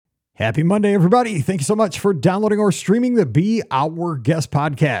Happy Monday, everybody. Thank you so much for downloading or streaming the Be Our Guest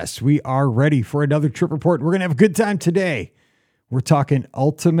podcast. We are ready for another trip report. We're going to have a good time today. We're talking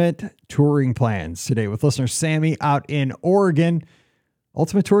ultimate touring plans today with listener Sammy out in Oregon.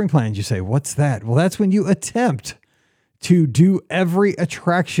 Ultimate touring plans, you say, what's that? Well, that's when you attempt to do every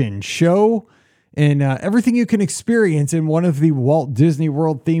attraction, show, and everything you can experience in one of the Walt Disney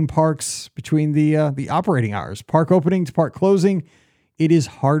World theme parks between the operating hours, park opening to park closing. It is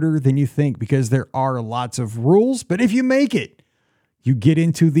harder than you think because there are lots of rules, but if you make it, you get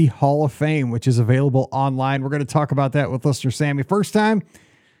into the Hall of Fame, which is available online. We're going to talk about that with listener Sammy. First time,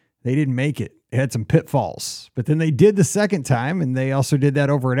 they didn't make it. It had some pitfalls, but then they did the second time, and they also did that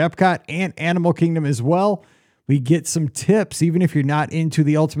over at Epcot and Animal Kingdom as well. We get some tips, even if you're not into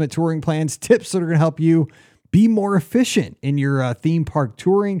the ultimate touring plans, tips that are going to help you be more efficient in your theme park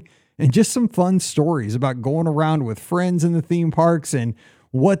touring. And just some fun stories about going around with friends in the theme parks and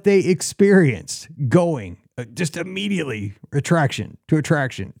what they experienced going just immediately attraction to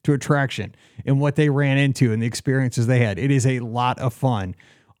attraction to attraction and what they ran into and the experiences they had. It is a lot of fun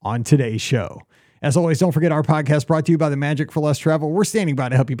on today's show. As always, don't forget our podcast brought to you by the Magic for Less Travel. We're standing by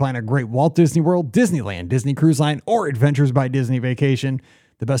to help you plan a great Walt Disney World, Disneyland, Disney Cruise Line, or Adventures by Disney vacation.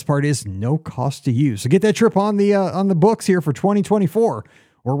 The best part is no cost to you. So get that trip on the books here for 2024.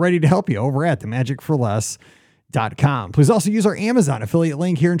 We're ready to help you over at themagicforless.com. Please also use our Amazon affiliate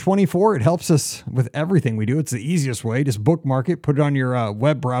link here in 24. It helps us with everything we do. It's the easiest way. Just bookmark it, put it on your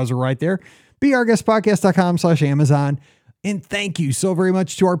web browser right there. beourguestpodcast.com/Amazon. And thank you so very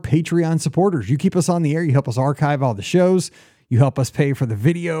much to our Patreon supporters. You keep us on the air. You help us archive all the shows. You help us pay for the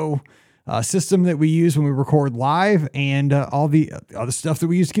video system that we use when we record live and all the other stuff that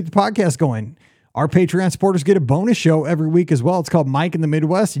we use to keep the podcast going. Our Patreon supporters get a bonus show every week as well. It's called Mike in the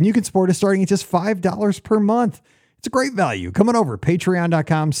Midwest, and you can support us starting at just $5 per month. It's a great value. Come on over,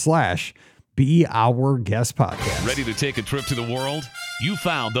 patreon.com/Be Our Guest Podcast. Ready to take a trip to the world? You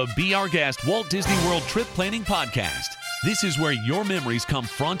found the Be Our Guest Walt Disney World Trip Planning Podcast. This is where your memories come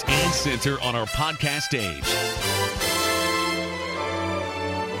front and center on our podcast stage.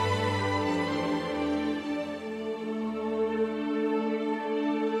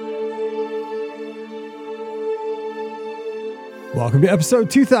 Welcome to episode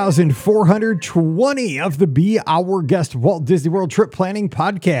 2420 of the Be Our Guest Walt Disney World Trip Planning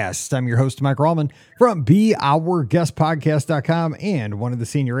Podcast. I'm your host, Mike Rallman from BeOurGuestPodcast.com and one of the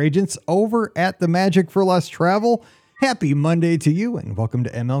senior agents over at the Magic for Less Travel. Happy Monday to you and welcome to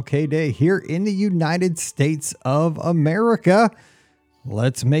MLK Day here in the United States of America.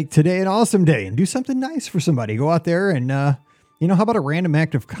 Let's make today an awesome day and do something nice for somebody. Go out there and, how about a random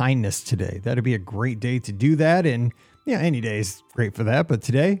act of kindness today? That'd be a great day to do that. And yeah, any day is great for that. But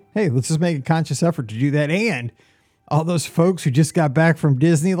today, hey, let's just make a conscious effort to do that. And all those folks who just got back from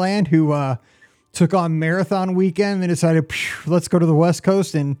Disneyland who took on marathon weekend and decided, let's go to the West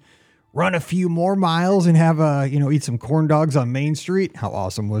Coast and run a few more miles and have eat some corn dogs on Main Street. How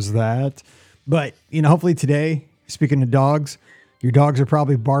awesome was that? But, hopefully today, speaking of dogs, your dogs are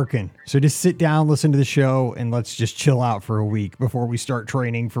probably barking. So just sit down, listen to the show, and let's just chill out for a week before we start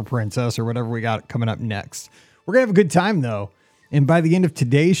training for Princess or whatever we got coming up next. We're going to have a good time, though. And by the end of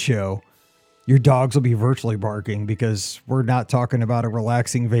today's show, your dogs will be virtually barking because we're not talking about a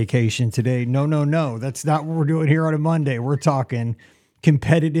relaxing vacation today. No. That's not what we're doing here on a Monday. We're talking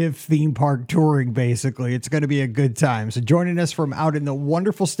competitive theme park touring, basically. It's going to be a good time. So joining us from out in the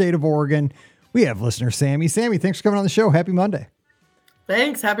wonderful state of Oregon, we have listener Sammy. Sammy, thanks for coming on the show. Happy Monday.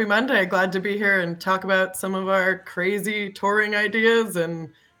 Thanks. Happy Monday. Glad to be here and talk about some of our crazy touring ideas and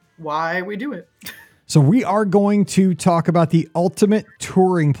why we do it. So we are going to talk about the ultimate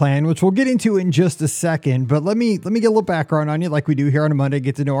touring plan, which we'll get into in just a second. But let me get a little background on you, like we do here on a Monday.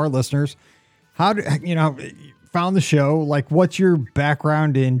 Get to know our listeners. How do found the show? Like, what's your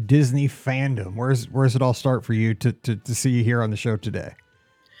background in Disney fandom? Where's it all start for you to see you here on the show today?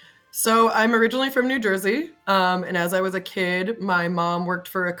 So I'm originally from New Jersey, and as I was a kid, my mom worked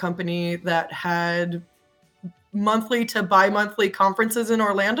for a company that had monthly to bi-monthly conferences in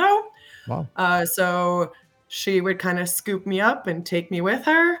Orlando. Wow. So she would kind of scoop me up and take me with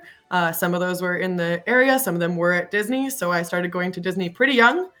her. Some of those were in the area. Some of them were at Disney. So I started going to Disney pretty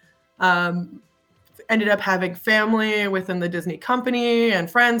young. Ended up having family within the Disney company and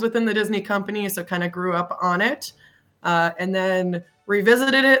friends within the Disney company. So kind of grew up on it. And then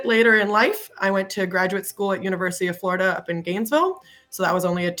revisited it later in life. I went to graduate school at University of Florida up in Gainesville. So that was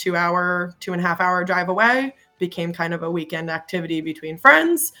only a 2.5 hour drive away. Became kind of a weekend activity between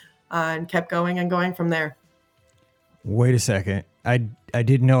friends. And kept going and going from there. Wait a second. I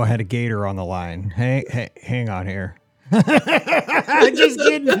didn't know I had a gator on the line. Hang on here. Just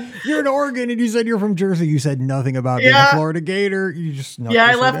kidding. You're in Oregon and you said you're from Jersey. You said nothing about being a Florida Gator. You just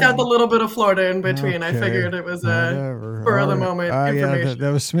I left out the little bit of Florida in between. I figured it was spur of the moment information. Yeah,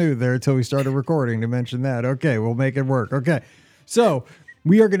 that was smooth there until we started recording to mention that. Okay, we'll make it work. Okay, so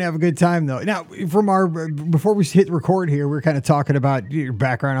we are going to have a good time though. Now, before we hit record here, we're kind of talking about your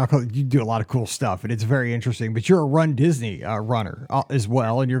background. You do a lot of cool stuff, and it's very interesting. But you're a Run Disney runner as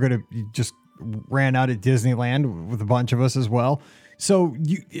well, and you just ran out at Disneyland with a bunch of us as well. So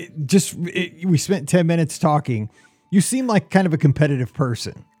we spent 10 minutes talking. You seem like kind of a competitive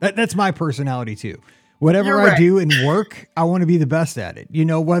person. That's my personality too. Whatever I do in work, I want to be the best at it.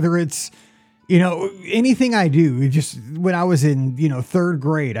 Whether it's, anything I do. Just when I was in, third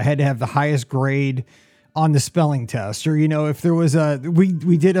grade, I had to have the highest grade on the spelling test, or, if there was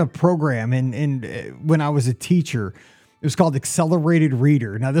we did a program and when I was a teacher, it was called Accelerated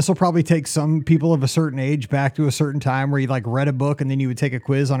Reader. Now, this will probably take some people of a certain age back to a certain time where you read a book and then you would take a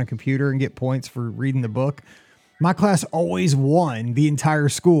quiz on a computer and get points for reading the book. My class always won the entire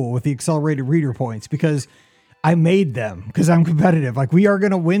school with the Accelerated Reader points because I made them, because I'm competitive. We are going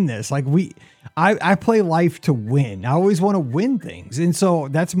to win this. I play life to win. I always want to win things. And so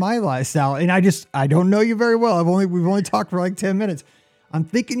that's my lifestyle. And I don't know you very well. We've only talked for 10 minutes. I'm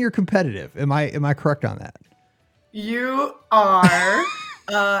thinking you're competitive. Am I correct on that? You are,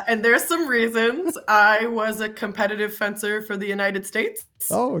 and there's some reasons. I was a competitive fencer for the United States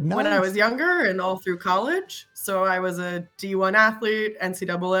when I was younger and all through college. So I was a D1 athlete,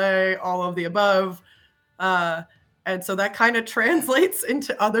 NCAA, all of the above. And so that kind of translates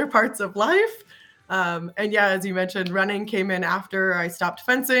into other parts of life. And yeah, as you mentioned, running came in after I stopped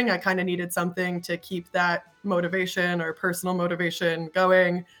fencing. I kind of needed something to keep that motivation or personal motivation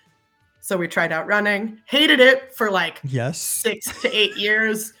going. So we tried out running, hated it for 6 to 8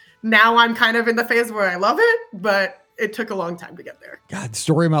 years. Now I'm kind of in the phase where I love it, but it took a long time to get there. God,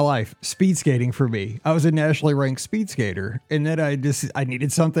 story of my life. Speed skating for me. I was a nationally ranked speed skater, and then I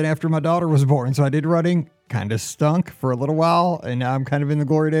needed something after my daughter was born. So I did running, kind of stunk for a little while, and now I'm kind of in the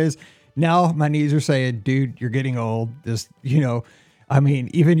glory days. Now my knees are saying, dude, you're getting old.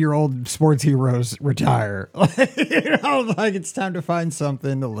 Even your old sports heroes retire. It's time to find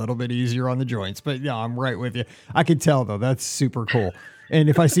something a little bit easier on the joints. But yeah, I'm right with you. I can tell though. That's super cool. And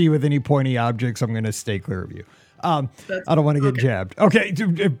if I see you with any pointy objects, I'm going to stay clear of you. I don't want to get jabbed. Okay.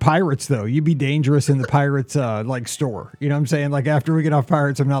 Pirates though. You'd be dangerous in the Pirates, store. You know what I'm saying? After we get off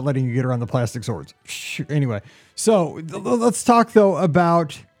Pirates, I'm not letting you get around the plastic swords. Anyway. So let's talk though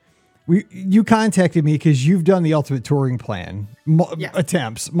about, you contacted me because you've done the Ultimate Touring Plan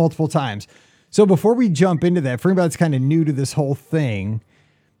attempts multiple times. So before we jump into that, for anybody that's kind of new to this whole thing,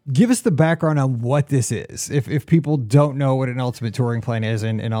 give us the background on what this is. If people don't know what an Ultimate Touring Plan is,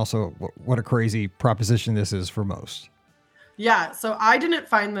 and also what a crazy proposition this is for most. Yeah, so I didn't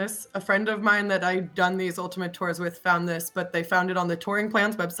find this. A friend of mine that I'd done these Ultimate Tours with found this, but they found it on the Touring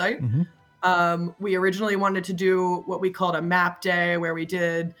Plans website. Mm-hmm. We originally wanted to do what we called a map day, where we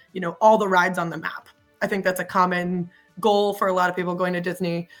did, all the rides on the map. I think that's a common goal for a lot of people going to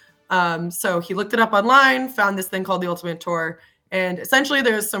Disney. So he looked it up online, found this thing called the Ultimate Tour. And essentially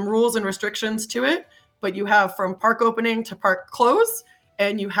there's some rules and restrictions to it, but you have from park opening to park close,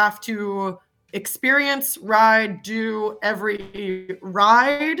 and you have to experience, ride, do every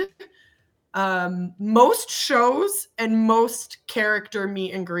ride, most shows, and most character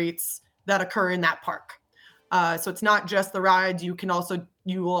meet and greets that occur in that park. So it's not just the rides. You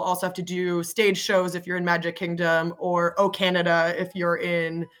will also have to do stage shows if you're in Magic Kingdom, or O Canada if you're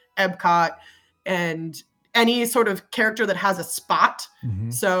in Epcot, and any sort of character that has a spot. Mm-hmm.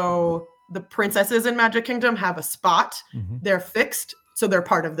 So the princesses in Magic Kingdom have a spot. Mm-hmm. They're fixed, so they're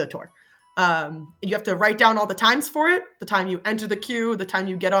part of the tour. You have to write down all the times for it, the time you enter the queue, the time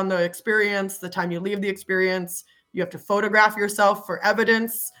you get on the experience, the time you leave the experience. You have to photograph yourself for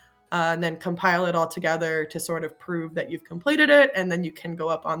evidence, and then compile it all together to sort of prove that you've completed it. And then you can go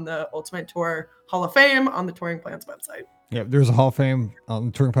up on the Ultimate Tour Hall of Fame on the Touring Plans website. Yeah, there's a Hall of Fame on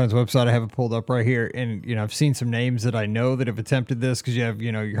the Touring Plans website. I have it pulled up right here. And, I've seen some names that I know that have attempted this, because you have,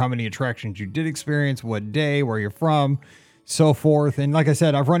 how many attractions you did experience, what day, where you're from, so forth. And like I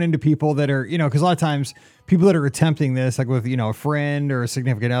said, I've run into people that are, because a lot of times people that are attempting this, like with, a friend or a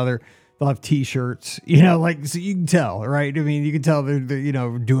significant other, they'll have t-shirts, so you can tell, right? You can tell they're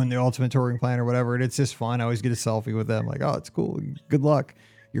doing the Ultimate Touring Plan or whatever. And it's just fun. I always get a selfie with them. Like, oh, it's cool. Good luck.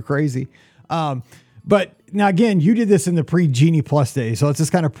 You're crazy. But now again, you did this in the pre-Genie Plus days. So let's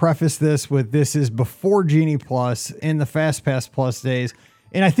just kind of preface this with, this is before Genie Plus, in the Fast Pass Plus days.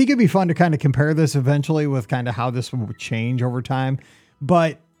 And I think it'd be fun to kind of compare this eventually with kind of how this will change over time.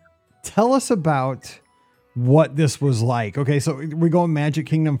 But tell us about what this was like. Okay, so we go in Magic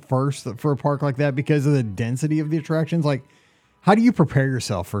Kingdom first for a park like that because of the density of the attractions. Like, how do you prepare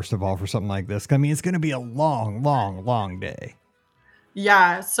yourself, first of all, for something like this? I mean, it's going to be a long, long, long day.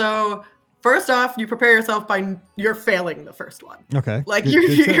 Yeah. So first off, you prepare yourself by you're failing the first one. Okay. Like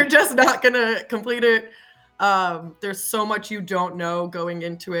Good you're just not gonna complete it. There's so much you don't know going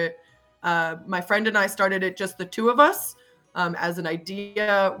into it. My friend and I started it just the two of us. As an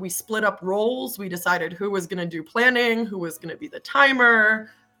idea, we split up roles. We decided who was going to do planning, who was going to be the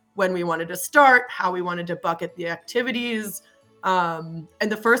timer, when we wanted to start, how we wanted to bucket the activities. And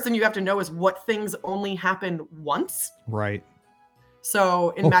the first thing you have to know is what things only happen once. Right. So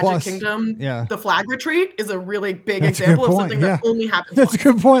in Magic Kingdom, the flag retreat is a really big example of something that only happens That's once. a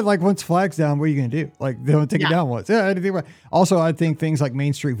good point. Like, once flag's down, what are you going to do? Like, they don't take it down once. Yeah, I didn't think about it. Also, I think things like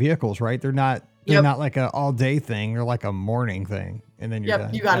Main Street vehicles, right? They're not like a all day thing. They're like a morning thing. And then you're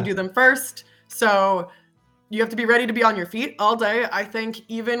done. You got to do them first. So you have to be ready to be on your feet all day. I think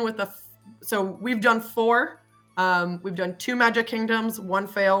even with so we've done 4. We've done 2 Magic Kingdoms, 1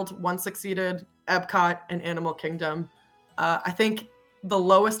 failed, 1 succeeded, Epcot and Animal Kingdom. I think the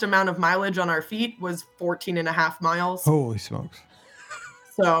lowest amount of mileage on our feet was 14.5 miles. Holy smokes.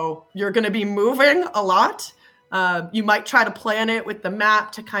 So you're going to be moving a lot. You might try to plan it with the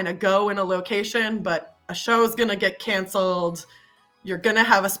map to kind of go in a location, but a show is going to get canceled. You're going to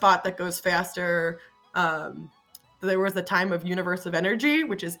have a spot that goes faster. There was the time of Universe of Energy,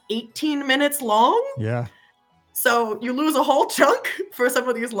 which is 18 minutes long. Yeah. So you lose a whole chunk for some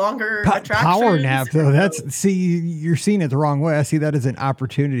of these longer attractions. Power nap, though. You're seeing it the wrong way. I see that as an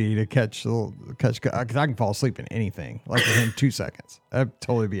opportunity to catch, because I can fall asleep in anything, like within 2 seconds. That'd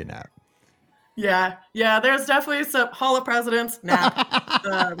totally be a nap. Yeah. There's definitely some Hall of Presidents, nap,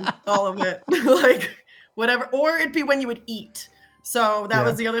 all of it, like whatever. Or it'd be when you would eat. So that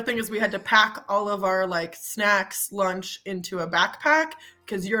was the other thing, is we had to pack all of our like snacks, lunch into a backpack,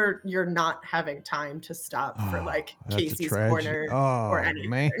 because you're not having time to stop for like Casey's Corner or anything.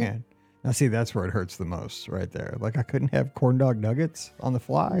 Man. Now see, that's where it hurts the most right there. Like, I couldn't have corn dog nuggets on the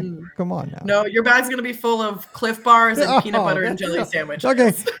fly. Come on now. No, your bag's going to be full of Cliff Bars and peanut butter and jelly sandwiches.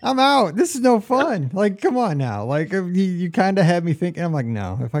 Okay, I'm out. This is no fun. Like, come on now. Like, you kind of had me thinking. I'm like,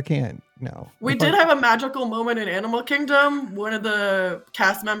 no, if I can't, no. We did have a magical moment in Animal Kingdom. One of the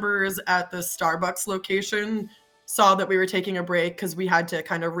cast members at the Starbucks location saw that we were taking a break because we had to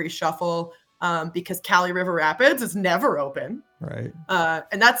kind of reshuffle because Cali River Rapids is never open. Right.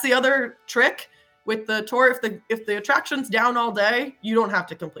 And that's the other trick with the tour. If the attraction's down all day, you don't have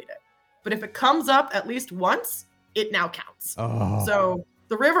to complete it. But if it comes up at least once, it now counts. Oh. So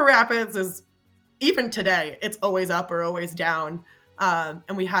the River Rapids is, even today, it's always up or always down.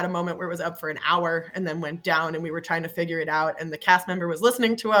 And we had a moment where it was up for an hour and then went down, and we were trying to figure it out. And the cast member was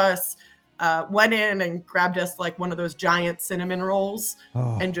listening to us, went in and grabbed us like one of those giant cinnamon rolls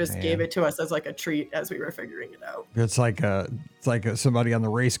and just gave it to us as like a treat as we were figuring it out. It's like somebody on the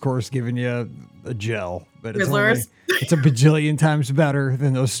race course giving you a gel, but it's a bajillion times better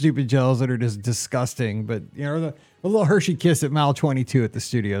than those stupid gels that are just disgusting. But you know, the little Hershey Kiss at mile 22 at the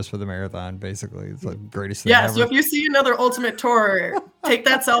studios for the marathon, basically. It's the greatest thing ever. So if you see another Ultimate Tour, take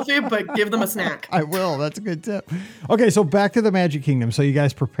that selfie, but give them a snack. I will. That's a good tip. Okay, so back to the Magic Kingdom. So you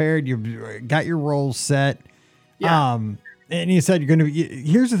guys prepared, you got your roles set. Yeah. And you said you're going to be,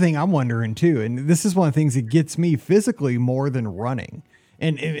 here's the thing I'm wondering too, and this is one of the things that gets me physically more than running.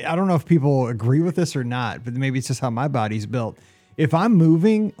 And I don't know if people agree with this or not, but maybe it's just how my body's built. If I'm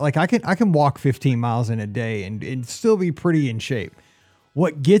moving, like I can walk 15 miles in a day and still be pretty in shape.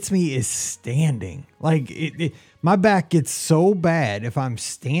 What gets me is standing. Like my back gets so bad if I'm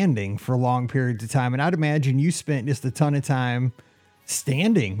standing for long periods of time. And I'd imagine you spent just a ton of time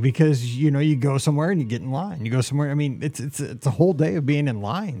standing because, you know, you go somewhere and you get in line. You go somewhere. I mean, it's a whole day of being in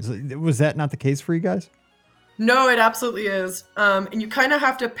lines. Was that not the case for you guys? No, it absolutely is. And you kind of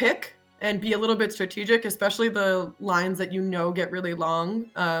have to pick and be a little bit strategic, especially the lines that you know get really long.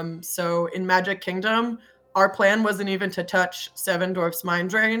 So in Magic Kingdom, our plan wasn't even to touch Seven Dwarfs Mine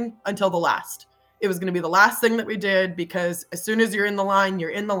Train until the last. It was going to be the last thing that we did, because as soon as you're in the line, you're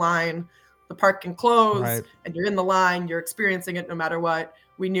in the line. The park can close and you're in the line. You're experiencing it no matter what.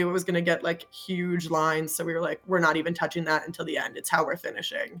 We knew it was going to get like huge lines. So we were like, we're not even touching that until the end. It's how we're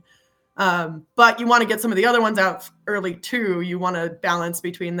finishing. But you want to get some of the other ones out early too. You want to balance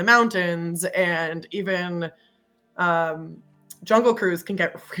between the mountains, and even Jungle Cruise can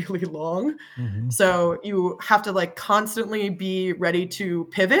get really long. Mm-hmm. So you have to like constantly be ready to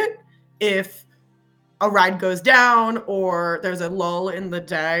pivot if a ride goes down or there's a lull in the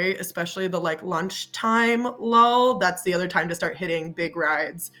day, especially the like lunchtime lull. That's the other time to start hitting big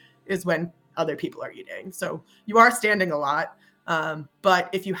rides, is when other people are eating. So you are standing a lot. But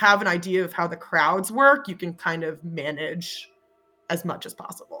if you have an idea of how the crowds work, you can kind of manage as much as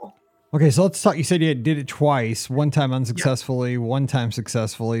possible. Okay, so let's talk. You said you did it twice, one time unsuccessfully, one time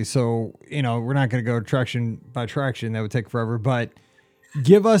successfully. So, we're not going to go attraction by attraction. That would take forever. But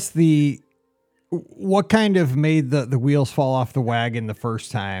give us what kind of made the wheels fall off the wagon the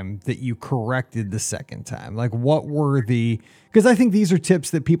first time that you corrected the second time? Like, what were because I think these are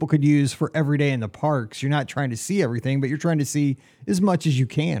tips that people could use for every day in the parks. You're not trying to see everything, but you're trying to see as much as you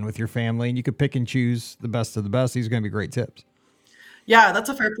can with your family, and you could pick and choose the best of the best. These are going to be great tips. Yeah, that's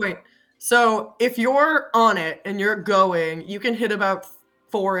a fair point. So if you're on it and you're going, you can hit about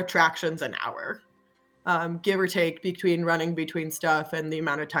 4 attractions an hour, give or take, running between stuff and the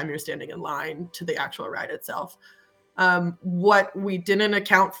amount of time you're standing in line to the actual ride itself. What we didn't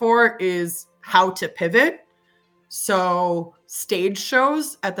account for is how to pivot. So stage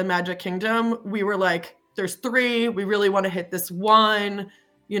shows at the Magic Kingdom, we were like, there's 3, we really want to hit this one,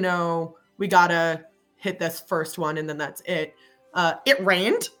 we got to hit this first one and then that's it. It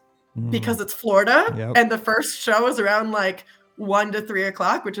rained. Because it's Florida, yep. And the first show is around like 1 to 3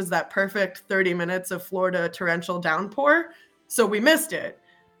 o'clock, which is that perfect 30 minutes of Florida torrential downpour. So we missed it.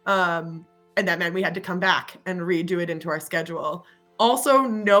 And that meant we had to come back and redo it into our schedule. Also,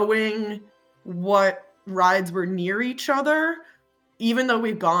 knowing what rides were near each other, even though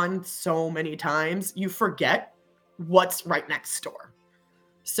we've gone so many times, you forget what's right next door.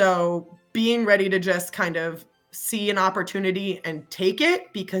 So being ready to just kind of see an opportunity and take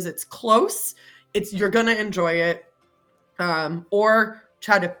it because it's close, you're gonna enjoy it, or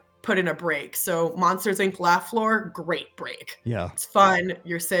try to put in a break. So Monsters Inc. Laugh Floor, great break. Yeah, it's fun.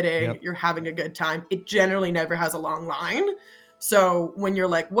 You're sitting, You're having a good time. It generally never has a long line. So when you're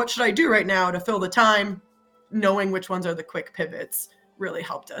like, what should I do right now to fill the time? Knowing which ones are the quick pivots really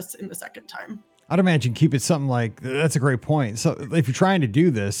helped us in the second time. I'd imagine keep it something like, that's a great point. So if you're trying to do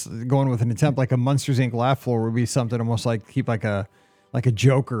this, going with an attempt like a Monsters Inc. Laugh Floor would be something almost like keep like a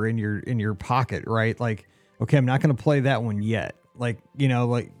joker in your pocket, right? Like, okay, I'm not going to play that one yet. Like,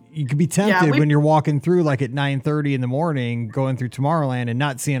 like you could be tempted when you're walking through like at 9:30 in the morning, going through Tomorrowland and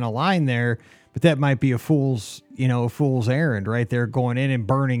not seeing a line there, but that might be a fool's errand right there, going in and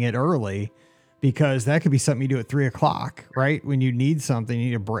burning it early. Because that could be something you do at 3 o'clock, right? When you need something, you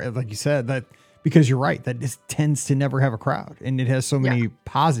need a break, like you said, because you're right, that just tends to never have a crowd, and it has so many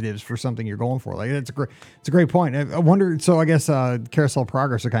positives for something you're going for. Like it's a great point. I wonder. So I guess Carousel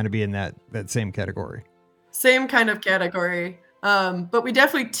Progress would kind of be in that same category. Same kind of category, but we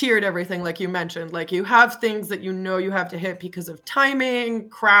definitely tiered everything, like you mentioned. Like you have things that you have to hit because of timing,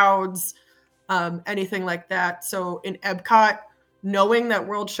 crowds, anything like that. So in Epcot, knowing that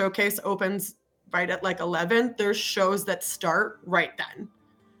World Showcase opens right at like 11, there's shows that start right then,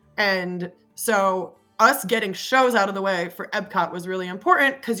 and so us getting shows out of the way for Epcot was really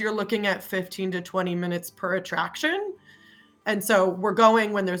important because you're looking at 15 to 20 minutes per attraction. And so we're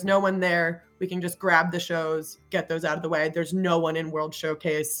going when there's no one there. We can just grab the shows, get those out of the way. There's no one in World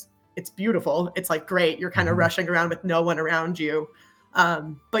Showcase. It's beautiful. It's like great. You're kind of rushing around with no one around you.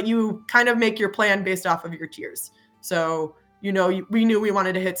 But you kind of make your plan based off of your tiers. So, we knew we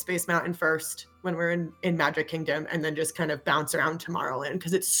wanted to hit Space Mountain first when we're in Magic Kingdom, and then just kind of bounce around Tomorrowland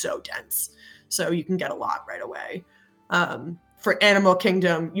because it's so dense. So you can get a lot right away. For Animal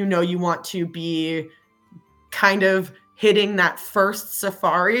Kingdom, you want to be kind of hitting that first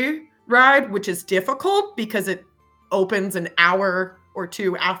safari ride, which is difficult because it opens an hour or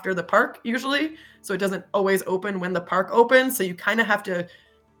 2 after the park usually. So it doesn't always open when the park opens. So you kind of have to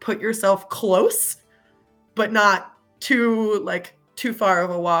put yourself close, but not too far of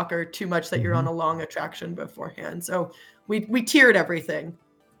a walk or too much that you're on a long attraction beforehand. So we tiered everything.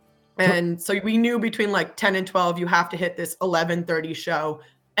 And so we knew between like 10 and 12, you have to hit this 11:30 show.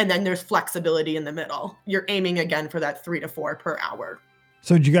 And then there's flexibility in the middle. You're aiming again for that 3 to 4 per hour.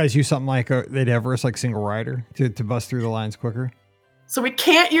 So did you guys use something like the Everest, like single rider to bust through the lines quicker? So we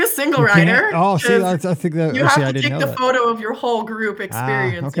can't use single rider. Oh, see, I think that you have to take the photo of your whole group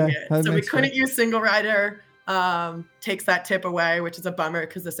experiencing it. So we couldn't use single rider. Takes that tip away, which is a bummer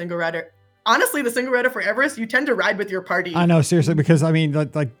because the single rider, honestly, the single rider for Everest, you tend to ride with your party. I know, seriously, because I mean,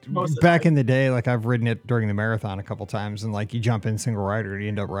 like back in the day, like I've ridden it during the marathon a couple times, and like you jump in single rider, and you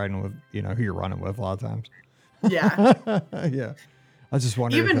end up riding with who you're running with a lot of times. Yeah, yeah. I was just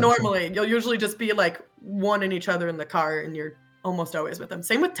wondering. Even normally, you'll usually just be like one in each other in the car, and you're almost always with them.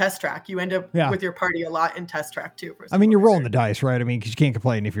 Same with Test Track. You end up with your party a lot in Test Track too. I mean, you're rolling the dice, right? I mean, because you can't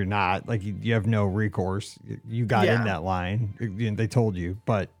complain if you're not. Like you have no recourse. You got in that line. They told you,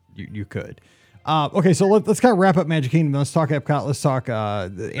 but you could. Okay, so let's kind of wrap up Magic Kingdom. Let's talk Epcot. Let's talk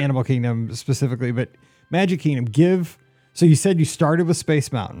the Animal Kingdom specifically. But Magic Kingdom, so you said you started with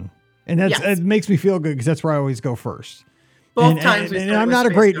Space Mountain. And it makes me feel good because that's where I always go first. Both times. And I'm not a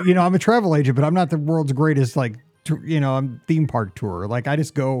great, I'm a travel agent, but I'm not the world's greatest, I'm theme park tour. Like I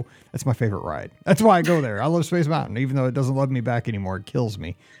just go, that's my favorite ride. That's why I go there. I love Space Mountain, even though it doesn't love me back anymore. It kills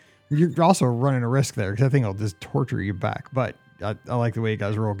me. You're also running a risk there because I think it'll just torture you back. But I like the way you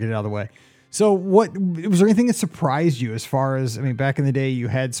guys roll. Get it out of the way. So was there anything that surprised you as far as, back in the day you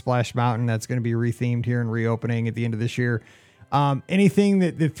had Splash Mountain that's going to be rethemed here and reopening at the end of this year. Anything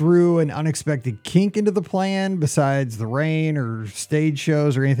that threw an unexpected kink into the plan besides the rain or stage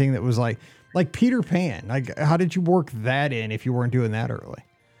shows or anything that was like Peter Pan? Like, how did you work that in if you weren't doing that early?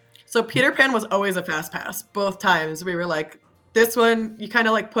 So Peter Pan was always a fast pass. Both times we were like, this one, you kind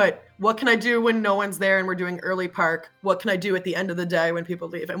of like put, what can I do when no one's there and we're doing early park? What can I do at the end of the day when people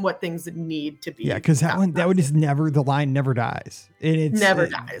leave? And what things need to be. Yeah, because that would just the line never dies. It never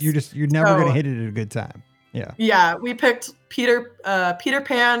dies. You're never going to hit it at a good time. Yeah. Yeah. We picked Peter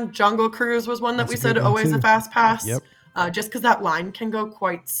Pan. Jungle Cruise was one that we said always a fast pass. Yep. Just because that line can go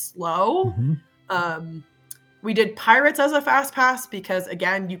quite slow. Mm-hmm. We did Pirates as a fast pass because,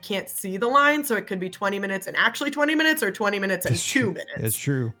 again, you can't see the line. So it could be 20 minutes and actually 20 minutes or 20 minutes and 2 minutes. It's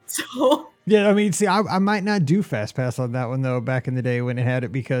true. So, yeah, see, I might not do fast pass on that one, though, back in the day when it had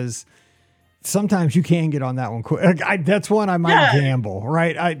it, because sometimes you can get on that one quick. That's one I might gamble,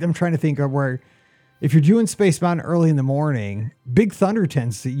 right? I'm trying to think of where, if you're doing Space Mountain early in the morning, Big Thunder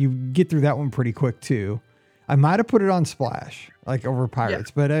tends to, you get through that one pretty quick, too. I might have put it on Splash, like over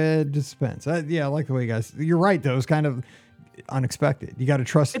Pirates, but it just depends. I like the way you guys, you're right, though. It's kind of unexpected. You got to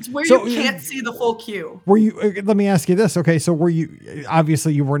trust. It's where you can't see the full queue. Let me ask you this. Okay. So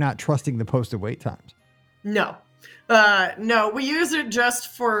obviously you were not trusting the posted wait times. No, no, we use it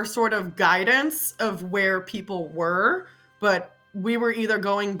just for sort of guidance of where people were, but we were either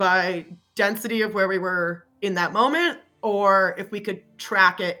going by density of where we were in that moment, or if we could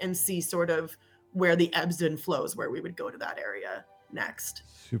track it and see sort of where the ebbs and flows, where we would go to that area next.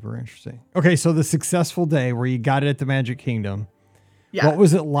 Super interesting. Okay, so the successful day where you got it at the Magic Kingdom, what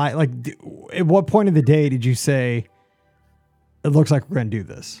was it like? Like, at what point of the day did you say, it looks like we're going to do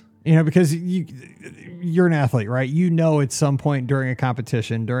this? Because you're an athlete, right? At some point during a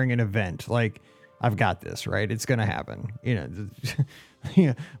competition, during an event, like, I've got this, right? It's going to happen. During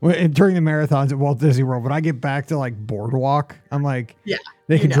the marathons at Walt Disney World, when I get back to like Boardwalk, I'm like,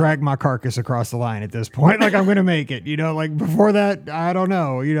 they can drag my carcass across the line at this point. Like, I'm going to make it, like before that, I don't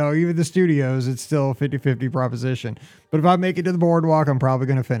know, even the studios, it's still a 50-50 proposition. But if I make it to the Boardwalk, I'm probably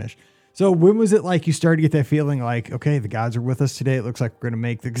going to finish. So when was it like you started to get that feeling like, okay, the gods are with us today. It looks like we're going to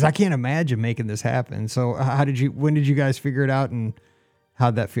make because I can't imagine making this happen. So when did you guys figure it out and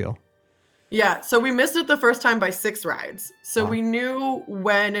how'd that feel? Yeah, so we missed it the first time by 6 rides. So we knew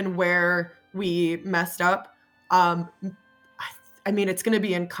when and where we messed up. It's going to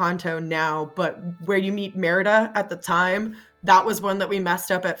be in Kanto now, but where you meet Merida at the time, that was one that we messed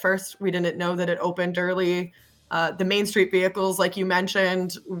up at first. We didn't know that it opened early. The Main Street vehicles, like you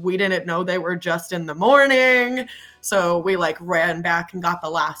mentioned, we didn't know they were just in the morning. So we ran back and got the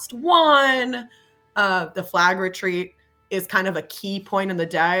last one. The flag retreat is kind of a key point in the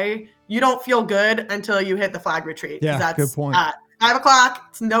day. You don't feel good until you hit the flag retreat. Yeah, that's good point. At 5:00.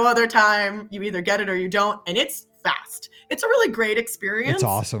 It's no other time. You either get it or you don't. And it's fast. It's a really great experience. It's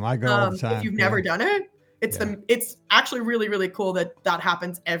awesome. I go all the time. If you've never done it, it's actually really, really cool that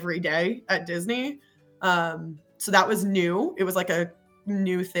happens every day at Disney. So that was new. It was like a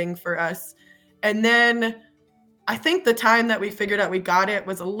new thing for us. And then I think the time that we figured out we got it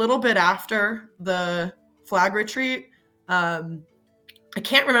was a little bit after the flag retreat. I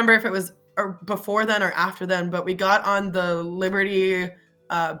can't remember if it was before then or after then, but we got on the Liberty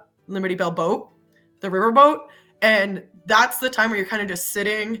Bell boat, the river boat. And that's the time where you're kind of just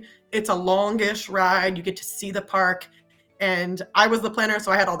sitting. It's a longish ride. You get to see the park. And I was the planner,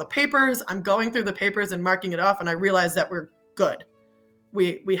 so I had all the papers. I'm going through the papers and marking it off. And I realized that we're good.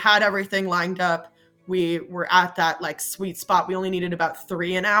 We had everything lined up. We were at that sweet spot. We only needed about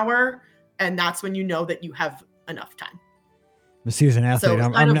 3 an hour. And that's when you know that you have enough time. See, as an athlete,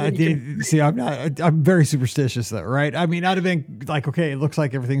 I'm very superstitious though, right? I'd have been like, okay, it looks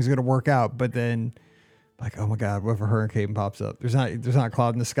like everything's going to work out, but then oh my God, what if a hurricane pops up? There's not a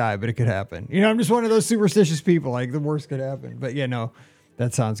cloud in the sky, but it could happen. I'm just one of those superstitious people. Like the worst could happen, but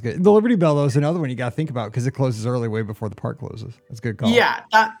that sounds good. The Liberty Bell though is another one you got to think about because it closes early, way before the park closes. That's a good call. Yeah,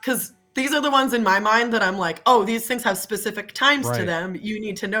 because these are the ones in my mind that I'm like, oh, these things have specific times to them. You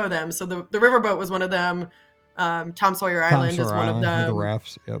need to know them. So the riverboat was one of them. Tom Sawyer Island is one of them. The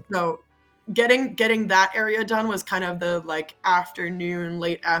rafts. Yep. So getting that area done was kind of the like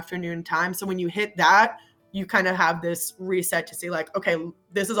late afternoon time. So when you hit that, you kind of have this reset to see like, okay,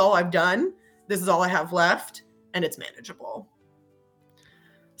 this is all I've done. This is all I have left, and it's manageable.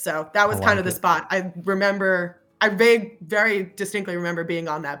 So that was kind of the spot. I very distinctly remember being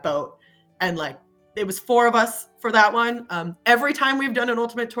on that boat, and like it was 4 of us for that one. Every time we've done an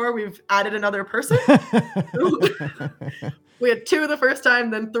ultimate tour, we've added another person. We had 2 the first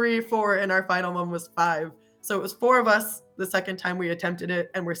time, then 3, 4, and our final one was 5. So it was 4 of us the second time we attempted it,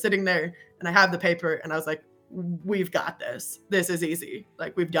 and we're sitting there, and I have the paper, and I was like, we've got this. This is easy.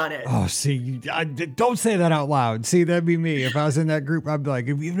 Like, we've done it. Oh, see, don't say that out loud. See, that'd be me. If I was in that group, I'd be like,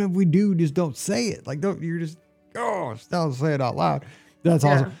 even if we do, just don't say it. Like, don't say it out loud. That's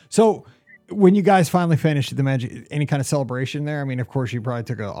awesome. So when you guys finally finished the magic, any kind of celebration there? I mean, of course, you probably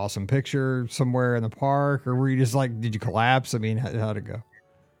took an awesome picture somewhere in the park, or were you just like, did you collapse? I mean, how'd it go?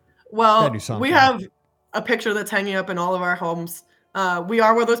 Well, we have a picture that's hanging up in all of our homes. We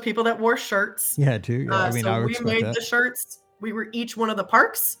are one of those people that wore shirts. You had to. Yeah, I mean, so we made the shirts. We were each one of the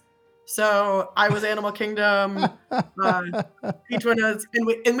parks. So I was Animal Kingdom. Each one was,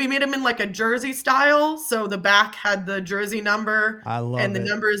 and we made them in like a jersey style. So the back had the jersey number. I love and the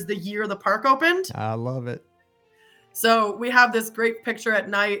number is the year the park opened. I love it. So we have this great picture at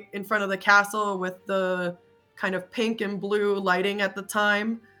night in front of the castle with the kind of pink and blue lighting at the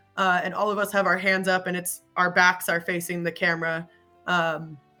time. And all of us have our hands up, and our backs are facing the camera.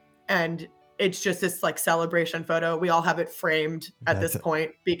 And it's just this like celebration photo. We all have it framed at this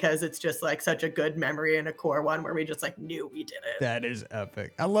point because it's just like such a good memory and a core one where we just like knew we did it. That is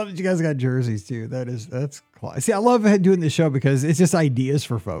epic. I love that you guys got jerseys too. That's class. See, I love doing this show because it's just ideas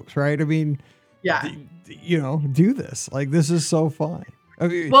for folks, right? I mean, do this. Like, this is so fun. I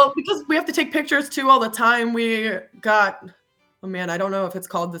mean, well, because we have to take pictures too all the time. We got, oh man, I don't know if it's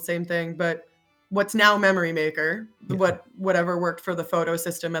called the same thing, but what's now Memory Maker, whatever worked for the photo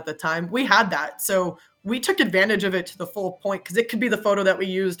system at the time, we had that. So we took advantage of it to the full point, because it could be the photo that we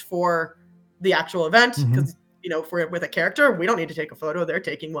used for the actual event. Because, if we're with a character, we don't need to take a photo, they're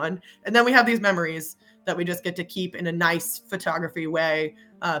taking one. And then we have these memories that we just get to keep in a nice photography way,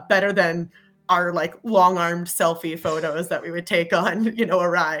 better than our like long-armed selfie photos that we would take on, a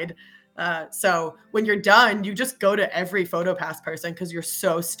ride. So when you're done, you just go to every PhotoPass person because you're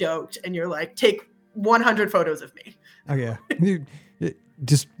so stoked, and you're like, take 100 photos of me. Oh yeah.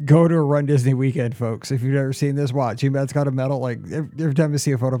 Just go to a Run Disney weekend, folks. If you've never seen this, watch. Matt's got a medal. Like every time I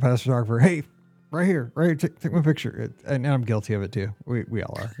see a PhotoPass photographer, hey, right here, take my picture. And I'm guilty of it too. We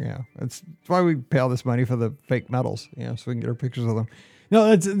all are. Yeah. That's why we pay all this money for the fake medals, so we can get our pictures of them.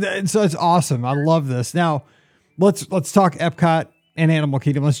 No, so it's awesome. I love this. Now let's talk Epcot and Animal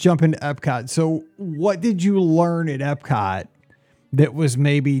Kingdom. Let's jump into Epcot. So what did you learn at Epcot that was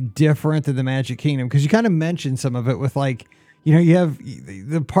maybe different than the Magic Kingdom? Because you kind of mentioned some of it with like, you have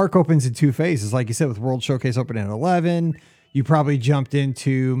the park opens in 2 phases. Like you said, with World Showcase opening at 11, you probably jumped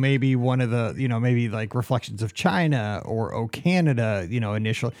into maybe one of the, maybe like Reflections of China or O Canada,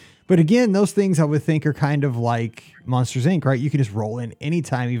 initially. But again, those things I would think are kind of like Monsters Inc., right? You can just roll in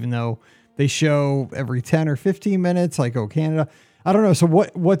anytime, even though they show every 10 or 15 minutes, like O Canada. I don't know. So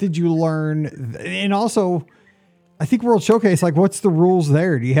what did you learn? And also, I think World Showcase, like, what's the rules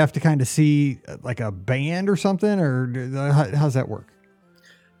there? Do you have to kind of see like a band or something, or how's that work?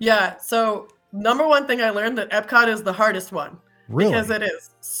 Yeah. So number one thing I learned, that Epcot is the hardest one. Really? Because it is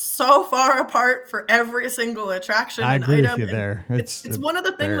so far apart for every single attraction and agree item. With you there. It's one of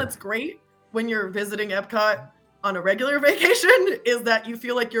the things that's great when you're visiting Epcot on a regular vacation, is that you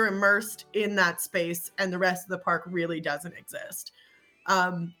feel like you're immersed in that space and the rest of the park really doesn't exist.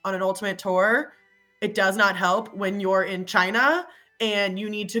 On an ultimate tour, it does not help when you're in China and you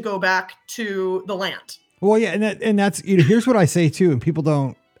need to go back to the land. Well, yeah. And that's, here's what I say too. And people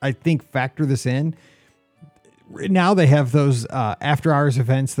don't, I think, factor this in. Now they have those after hours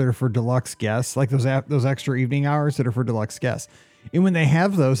events that are for deluxe guests, like those extra evening hours that are for deluxe guests. And when they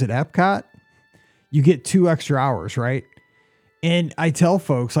have those at Epcot, you get 2 extra hours, right? And I tell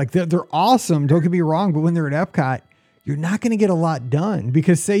folks, like, they're awesome. Don't get me wrong. But when they're at Epcot, you're not going to get a lot done,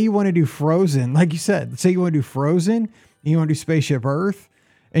 because say you want to do Frozen, like you said, say you want to do Frozen, and you want to do Spaceship Earth,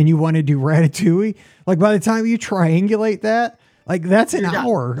 and you want to do Ratatouille. Like, by the time you triangulate that, like, that's an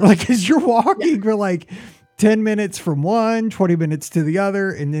hour. Like, as you're walking for like 10 minutes from one, 20 minutes to the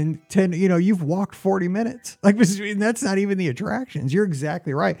other, and then 10, you've walked 40 minutes. Like, and that's not even the attractions. You're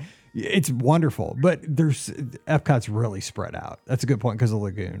exactly right. It's wonderful, but Epcot's really spread out. That's a good point, because of the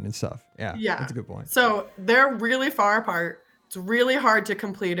lagoon and stuff. Yeah, that's a good point. So they're really far apart. It's really hard to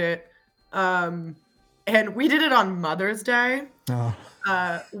complete it. And we did it on Mother's Day,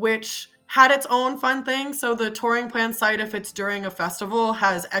 which had its own fun thing. So the touring plan site, if it's during a festival,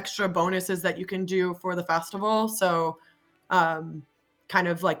 has extra bonuses that you can do for the festival. So kind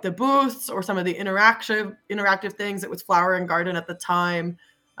of like the booths or some of the interactive things. It was Flower and Garden at the time.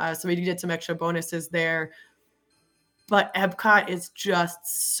 So we did some extra bonuses there. But Epcot is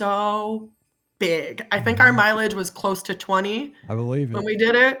just so big. I think our mileage was close to 20. I believe it. When we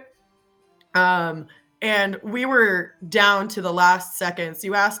did it. And we were down to the last seconds.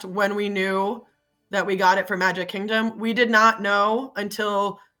 You asked when we knew that we got it for Magic Kingdom. We did not know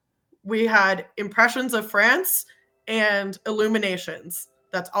until we had Impressions of France and Illuminations.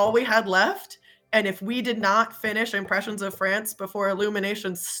 That's all we had left. And if we did not finish Impressions of France before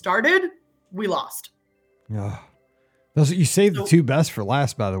Illuminations started, we lost. You saved the two best for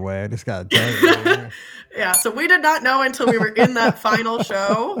last, by the way. I just got to tell you. Yeah, so we did not know until we were in that final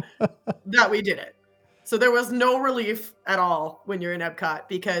show that we did it. So there was no relief at all when you're in Epcot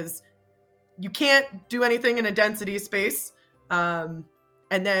because you can't do anything in a density space. And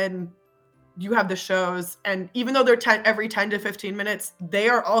then you have the shows. And even though they're every 10 to 15 minutes, they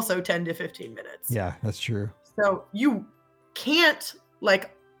are also 10 to 15 minutes. Yeah, that's true. So you can't,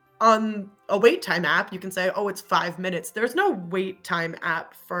 like on a wait time app, you can say, oh, it's 5 minutes. There's no wait time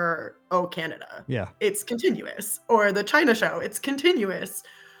app for Canada. Yeah. It's continuous. Or the China show, it's continuous.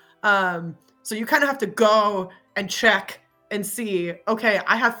 So you kind of have to go and check and see, okay,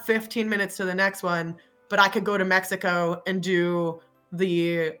 I have 15 minutes to the next one, but I could go to Mexico and do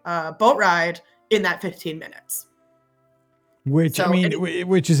the boat ride in that 15 minutes. Which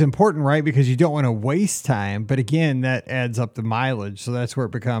is important, right? Because you don't want to waste time. But again, that adds up the mileage. So that's where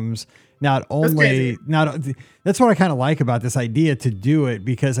it becomes that's what I kind of like about this idea to do it,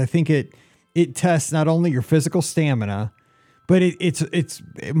 because I think it tests not only your physical stamina, but it's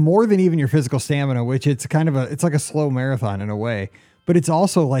more than even your physical stamina, which it's kind of it's like a slow marathon in a way, but it's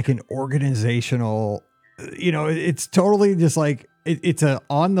also like an organizational, it's totally just like it's a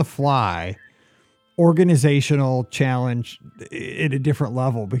on the fly organizational challenge at a different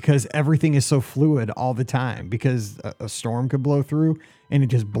level, because everything is so fluid all the time, because a storm could blow through and it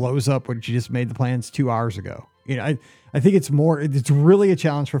just blows up what you just made the plans 2 hours ago. I think it's really a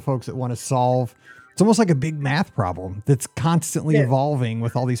challenge for folks that want to solve. It's almost like a big math problem that's constantly evolving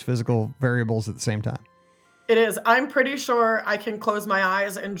with all these physical variables at the same time. It is. I'm pretty sure I can close my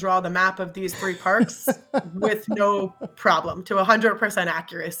eyes and draw the map of these 3 parks with no problem, to 100%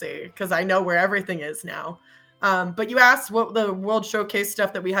 accuracy, because I know where everything is now. But you asked what the World Showcase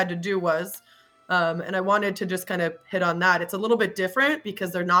stuff that we had to do was, and I wanted to just kind of hit on that. It's a little bit different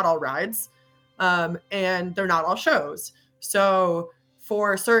because they're not all rides, and they're not all shows. So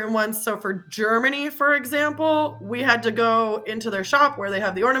for certain ones, so for Germany, for example, we had to go into their shop where they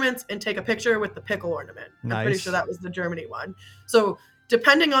have the ornaments and take a picture with the pickle ornament. Nice. I'm pretty sure that was the Germany one. So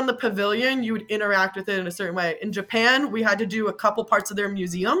depending on the pavilion, you would interact with it in a certain way. In Japan, we had to do a couple parts of their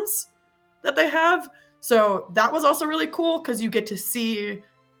museums that they have. So that was also really cool because you get to see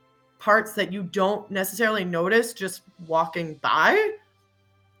parts that you don't necessarily notice just walking by.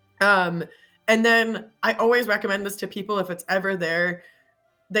 And then I always recommend this to people if it's ever there.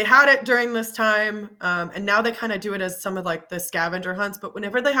 They had it during this time, and now they kind of do it as some of like the scavenger hunts. But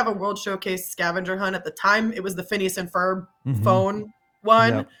whenever they have a World Showcase scavenger hunt, at the time it was the Phineas and Ferb phone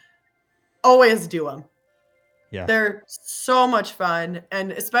one. Yep. Always do them. Yeah, they're so much fun,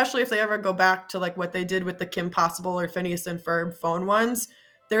 and especially if they ever go back to like what they did with the Kim Possible or Phineas and Ferb phone ones.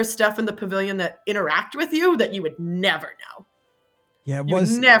 There's stuff in the pavilion that interact with you that you would never know. Yeah, you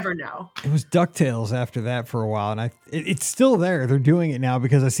never know. It was DuckTales after that for a while, and it's still there. They're doing it now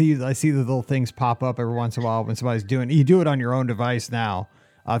because I see the little things pop up every once in a while when somebody's doing it. You do it on your own device now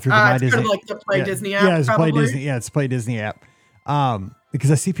through the My Disney. Kind of like the Play Disney app. Yeah, it's Play Disney. Yeah, it's Play Disney app.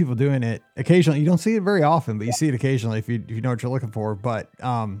 Because I see people doing it occasionally. You don't see it very often, but you see it occasionally if you know what you're looking for. But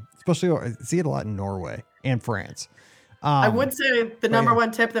especially I see it a lot in Norway and France. I would say the number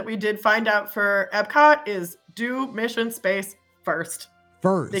one tip that we did find out for Epcot is do Mission Space first.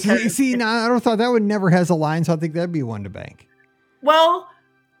 See, now I don't thought that one never has a line, so I think that'd be one to bank. Well,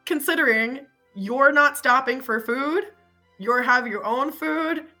 considering you're not stopping for food, you have your own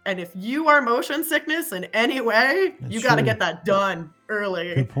food, and if you are motion sickness in any way, you got to get that done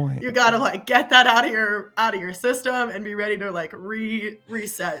early. Good point. You got to like get that out of your system and be ready to like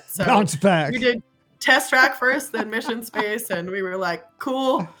reset. So bounce back. We did Test Track first, then Mission Space, and we were like,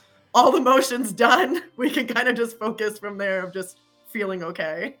 cool. All the motions done. We can kind of just focus from there of just feeling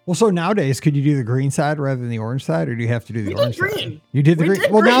okay. Well, so nowadays, could you do the green side rather than the orange side, or do you have to do the orange green. side? You did the We green.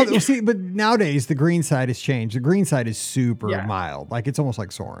 did Well, now green. see, but nowadays the green side has changed. The green side is super Yeah. mild. Like it's almost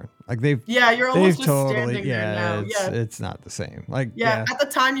like Soarin'. Like you're You're almost just standing there now. it's not the same. Like At the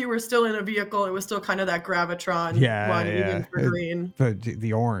time you were still in a vehicle, it was still kind of that gravitron one, even for green. But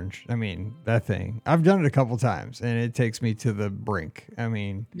the orange, I mean, that thing, I've done it a couple times and it takes me to the brink. I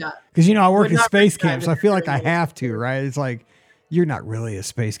mean, because I work Would in not space recommend camp, so I if feel you're like I doing it. have to, right? It's like, you're not really a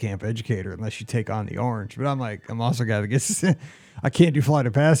space camp educator unless you take on the orange. But I'm like, I'm also got to get, I can't do flight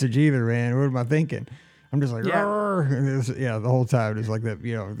of passage either, man. What am I thinking? I'm just like, the whole time it's like that.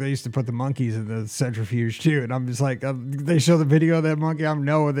 They used to put the monkeys in the centrifuge too, and I'm just like, they show the video of that monkey. I'm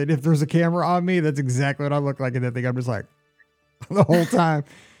knowing that if there's a camera on me, that's exactly what I look like in that thing. I'm just like, the whole time,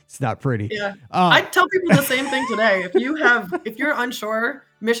 it's not pretty. Yeah, I tell people the same thing today. If you're unsure,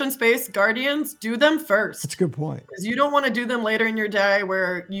 mission space guardians, do them first. That's a good point. Because you don't want to do them later in your day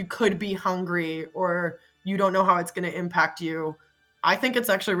where you could be hungry or you don't know how it's going to impact you. I think it's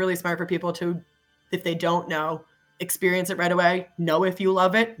actually really smart for people to, if they don't know, experience it right away. Know if you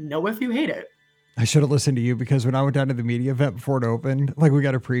love it. Know if you hate it. I should have listened to you, because when I went down to the media event before it opened, like we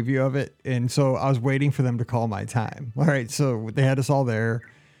got a preview of it. And so I was waiting for them to call my time. All right. So they had us all there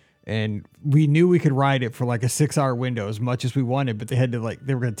and we knew we could ride it for like a 6-hour window as much as we wanted, but they had to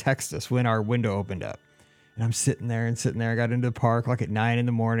they were going to text us when our window opened up. And I'm sitting there. I got into the park like at 9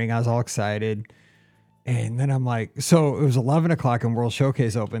 a.m. I was all excited. And then I'm like, so it was 11 o'clock and World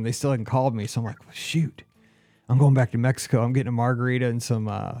Showcase opened. They still hadn't called me. So I'm like, well, shoot, I'm going back to Mexico. I'm getting a margarita and some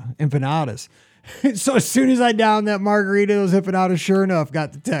empanadas. So as soon as I downed that margarita, those empanadas, sure enough,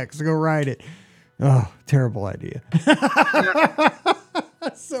 got the text to go ride it. Oh, terrible idea.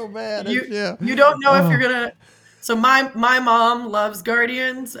 That's so bad. You don't know if you're going to. So my mom loves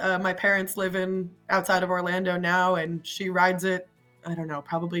Guardians. My parents live outside of Orlando now, and she rides it, I don't know,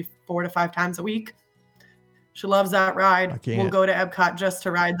 probably 4 to 5 times a week. She loves that ride. We'll go to Epcot just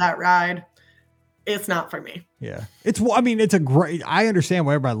to ride that ride. It's not for me. Yeah. It's a great, I understand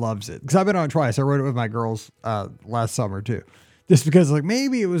why everybody loves it, because I've been on it twice. I rode it with my girls last summer too. Just because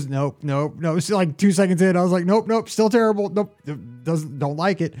maybe it was nope. It's like 2 seconds in, I was like, nope, still terrible. Nope, don't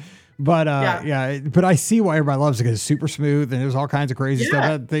like it. But but I see why everybody loves it, because it's super smooth and there's all kinds of crazy stuff.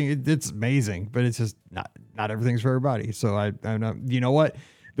 That thing, it's amazing, but it's just not everything's for everybody. So I know, you know what?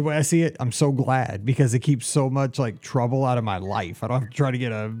 The way I see it, I'm so glad, because it keeps so much trouble out of my life. I don't have to try to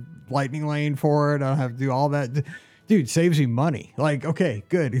get a lightning lane for it. I don't have to do all that. Dude, saves me money. Okay,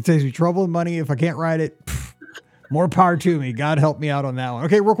 good. It saves me trouble and money. If I can't ride it, more power to me. God help me out on that one.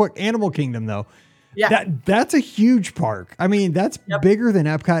 Okay, real quick. Animal Kingdom, though. Yeah. That's a huge park. I mean, that's bigger than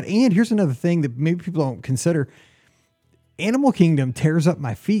Epcot. And here's another thing that maybe people don't consider. Animal Kingdom tears up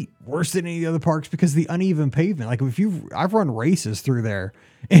my feet worse than any of the other parks because of the uneven pavement. I've run races through there,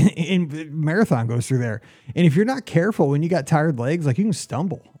 and marathon goes through there. And if you're not careful, when you got tired legs, you can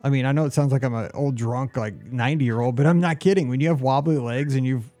stumble. I mean, I know it sounds like I'm an old drunk, 90-year-old, but I'm not kidding. When you have wobbly legs and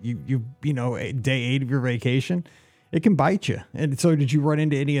you've day 8 of your vacation, it can bite you. And so did you run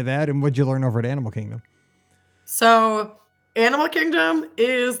into any of that? And what'd you learn over at Animal Kingdom? So Animal Kingdom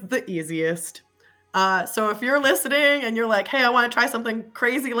is the easiest. So if you're listening and you're like, hey, I want to try something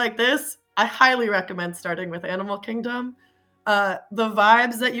crazy like this, I highly recommend starting with Animal Kingdom. The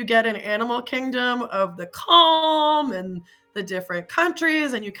vibes that you get in Animal Kingdom of the calm and the different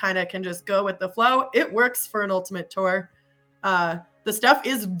countries, and you kind of can just go with the flow. It works for an ultimate tour. The stuff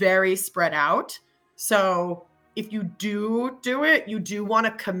is very spread out. So if you do it, you do want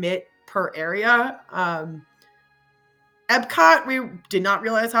to commit per area. Epcot, we did not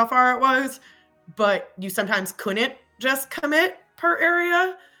realize how far it was, but you sometimes couldn't just commit per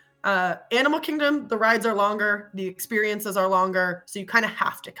area. Animal Kingdom, the rides are longer, the experiences are longer, so you kind of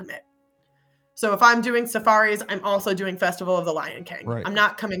have to commit. So if I'm doing safaris, I'm also doing Festival of the Lion King. Right. I'm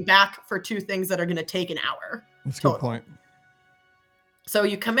not coming back for 2 things that are going to take an hour. That's a good point. So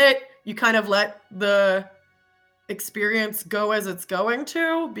you commit, you kind of let the experience go as it's going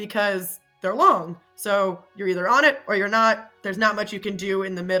to, because they're long. So you're either on it or you're not. There's not much you can do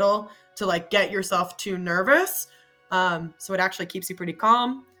in the middle to get yourself too nervous. So it actually keeps you pretty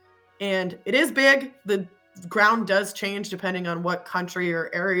calm. And it is big. The ground does change depending on what country or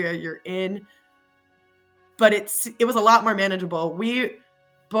area you're in. But it was a lot more manageable. We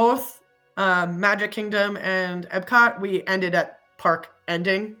both, Magic Kingdom and Epcot, we ended at park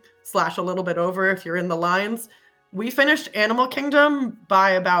ending / a little bit over if you're in the lines. We finished Animal Kingdom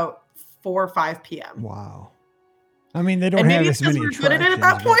by about 4 or 5 p.m. Wow. I mean, they don't have as many attractions. Maybe it's because we're good at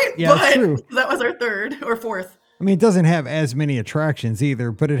that point, yeah, but true. That was our 3rd or 4th. I mean, it doesn't have as many attractions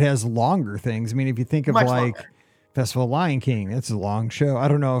either, but it has longer things. I mean, if you think of Festival of Lion King. That's a long show. I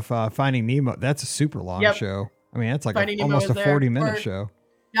don't know if Finding Nemo. That's a super long Yep. show. I mean, that's like Finding Nemo almost was a there. 40-minute show.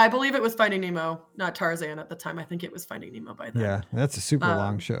 Yeah, I believe it was Finding Nemo, not Tarzan at the time. I think it was Finding Nemo by then. Yeah, that's a super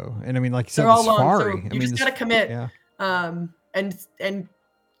long show. And I mean, like you said, They're the all long, safari. so I you mean, just got to commit. Yeah. And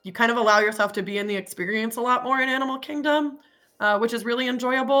you kind of allow yourself to be in the experience a lot more in Animal Kingdom, which is really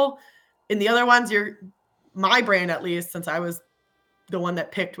enjoyable. In the other ones, my brain, at least, since I was the one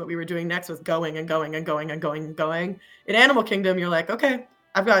that picked what we were doing next, was going and going and going and going and going. In Animal Kingdom, you're like, okay,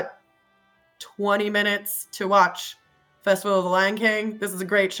 I've got 20 minutes to watch Festival of the Lion King. This is a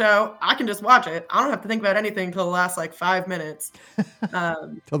great show. I can just watch it. I don't have to think about anything until the last like 5 minutes.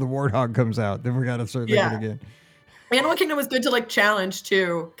 Till the warthog comes out. Then we got to start thinking again. Animal Kingdom was good to like challenge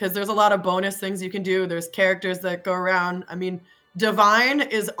too, because there's a lot of bonus things you can do. There's characters that go around. I mean, Divine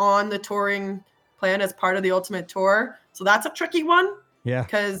is on the touring plan as part of the Ultimate Tour. So that's a tricky one. Yeah.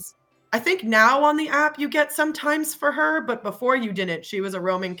 Because I think now on the app you get some times for her, but before you didn't. She was a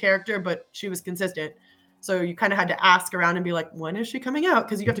roaming character, but she was consistent. So you kind of had to ask around and be like, when is she coming out?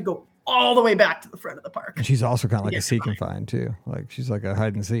 Because you have to go all the way back to the front of the park. And she's also kind of like a seek and find too. Like she's like a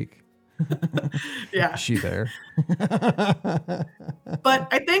hide and seek. Yeah. Is she there? But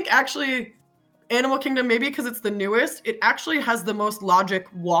I think actually Animal Kingdom, maybe because it's the newest, it actually has the most logic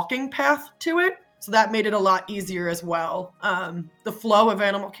walking path to it. So that made it a lot easier as well. The flow of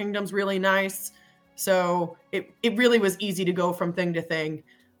Animal Kingdom's really nice. So it really was easy to go from thing to thing.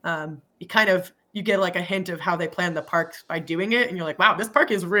 You get like a hint of how they plan the parks by doing it. And you're like, wow, this park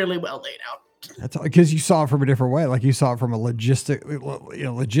is really well laid out. That's because you saw it from a different way. Like you saw it from a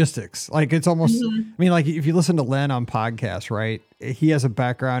logistics. Like it's almost, I mean, like if you listen to Len on podcasts, right? He has a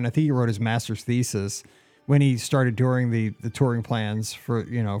background. I think he wrote his master's thesis when he started doing the touring plans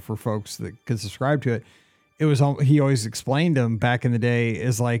for folks that could subscribe to it. It was, he always explained them back in the day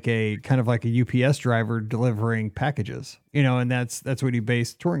as like a kind of like a UPS driver delivering packages, and that's what he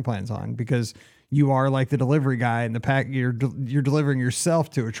based touring plans on, because you are like the delivery guy, and you're delivering yourself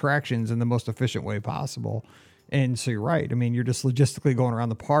to attractions in the most efficient way possible. And so you're right. I mean, you're just logistically going around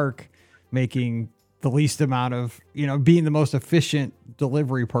the park, making the least amount of, being the most efficient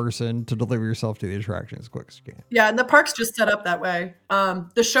delivery person to deliver yourself to the attraction as quick as you can. Yeah. And the park's just set up that way.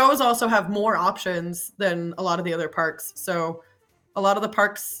 The shows also have more options than a lot of the other parks. So a lot of the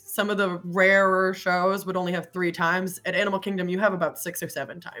parks, some of the rarer shows would only have 3 times. At Animal Kingdom, you have about 6 or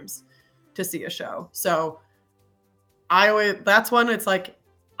 7 times to see a show. So that's one, it's like,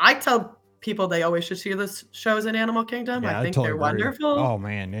 I tell people they always should see the shows in Animal Kingdom. Yeah, I think totally they're agree. wonderful. Oh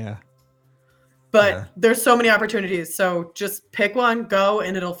man. Yeah. But there's so many opportunities. So just pick one, go,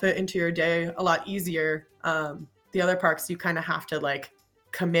 and it'll fit into your day a lot easier. The other parks, you kind of have to like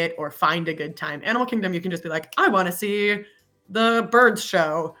commit or find a good time. Animal Kingdom, you can just be like, I want to see the birds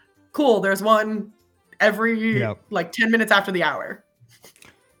show. Cool. There's one every like 10 minutes after the hour.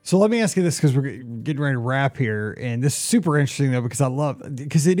 So let me ask you this, because we're getting ready to wrap here, and this is super interesting though,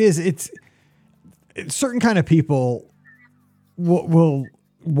 because it's certain kind of people will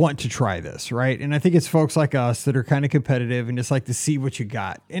want to try this, right? And I think it's folks like us that are kind of competitive and just like to see what you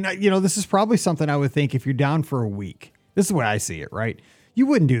got. And this is probably something I would think if you're down for a week. This is the way I see it, right? You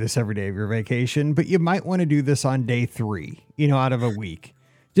wouldn't do this every day of your vacation, but you might want to do this on day 3, out of a week,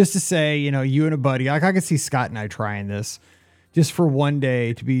 just to say, you and a buddy. Like I could see Scott and I trying this just for one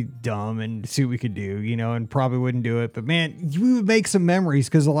day to be dumb and see what we could do, and probably wouldn't do it. But man, you would make some memories,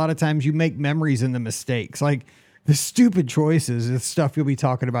 because a lot of times you make memories in the mistakes. Like the stupid choices is stuff you'll be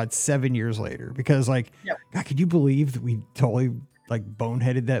talking about 7 years later, because like, God, could you believe that we totally like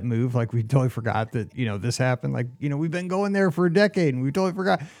boneheaded that move? Like we totally forgot that, this happened. Like, we've been going there for a decade and we totally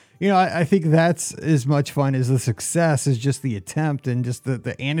forgot. I think that's as much fun as the success is just the attempt and just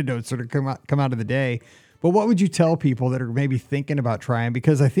the antidotes sort of come out of the day. But what would you tell people that are maybe thinking about trying?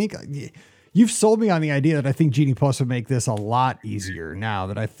 Because I think you've sold me on the idea that I think Genie Plus would make this a lot easier now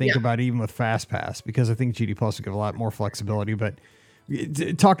that I think about it, even with FastPass, because I think Genie Plus would give a lot more flexibility. But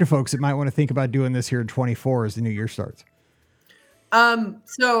talk to folks that might want to think about doing this here in 24 as the new year starts.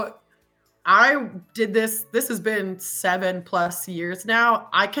 So I did this has been 7+ years now.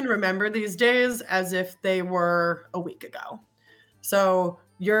 I can remember these days as if they were a week ago. So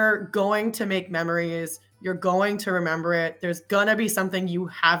you're going to make memories. You're going to remember it. There's going to be something you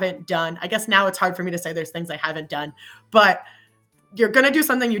haven't done. I guess now it's hard for me to say there's things I haven't done, but you're going to do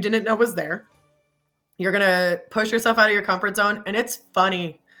something you didn't know was there. You're going to push yourself out of your comfort zone. And it's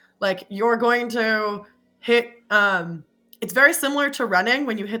funny. Like you're going to hit, it's very similar to running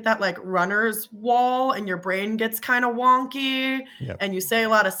when you hit that like runner's wall and your brain gets kind of wonky and you say a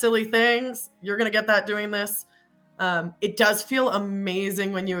lot of silly things. You're going to get that doing this. It does feel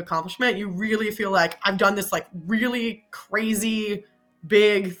amazing when you accomplish it. You really feel like I've done this like really crazy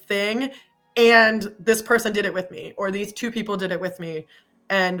big thing, and this person did it with me, or these two people did it with me.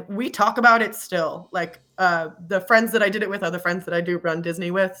 And we talk about it still. Like the friends that I did it with are the friends that I do run Disney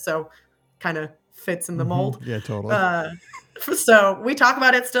with. So kind of fits in the mold. Yeah, totally. So we talk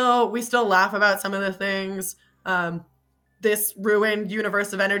about it still. We still laugh about some of the things. This ruined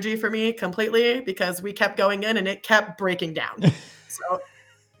Universe of Energy for me completely because we kept going in and it kept breaking down.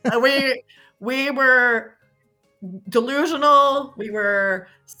 So we were delusional. We were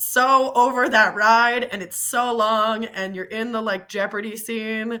so over that ride, and it's so long, and you're in the like Jeopardy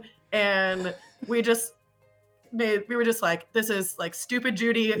scene, and we were just like, this is like stupid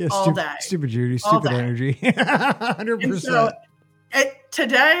Judy all day. Stupid Judy, stupid energy. 100%. So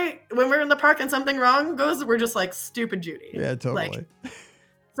today, when we're in the park and something wrong goes, we're just like, stupid Judy. Yeah, totally. Like,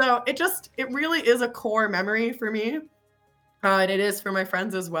 so it really is a core memory for me. And it is for my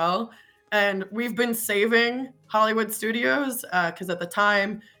friends as well. And we've been saving Hollywood Studios because at the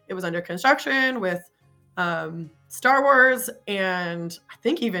time it was under construction with Star Wars, and I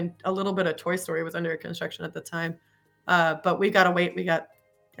think even a little bit of Toy Story was under construction at the time. But we got to wait.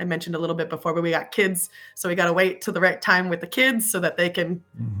 I mentioned a little bit before, but we got kids. So we got to wait till the right time with the kids so that they can,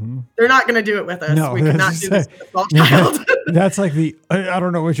 they're not going to do it with us. No, we cannot do this with a small child. That's like I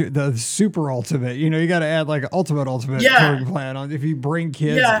don't know the super ultimate, you got to add like an ultimate touring plan on. If you bring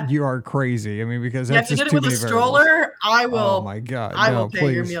kids, you are crazy. I mean, because that's if you did it with a stroller, variables. I will, oh my God, I will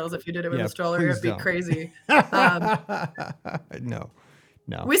pay your meals if you did it with a stroller. It'd be crazy.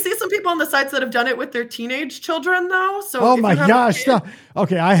 No. We see some people on the sites that have done it with their teenage children, though. So, oh my gosh, stop.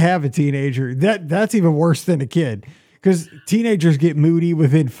 Okay, I have a teenager. That's even worse than a kid because teenagers get moody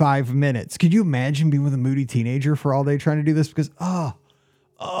within 5 minutes. Could you imagine being with a moody teenager for all day trying to do this? Because I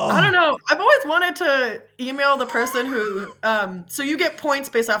don't know. I've always wanted to email the person who. So you get points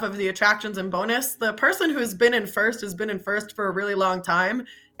based off of the attractions and bonus. The person who's been in first has been in first for a really long time.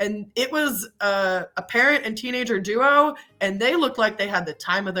 And it was a parent and teenager duo, and they looked like they had the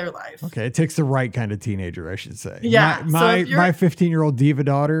time of their life. Okay, it takes the right kind of teenager, I should say. Yeah. My 15-year-old diva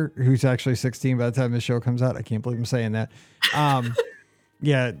daughter, who's actually 16 by the time the show comes out, I can't believe I'm saying that.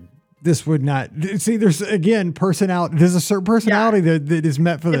 Yeah, this would not. See, there's, again, personality. There's a certain personality that is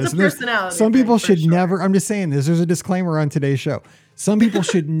meant for this. It's a personality. Some people should never, I'm just saying this, there's a disclaimer on today's show. Some people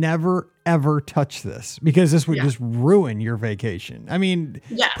should never, ever touch this because this would just ruin your vacation. I mean,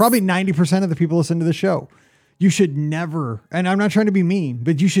 probably 90% of the people listen to the show. You should never, and I'm not trying to be mean,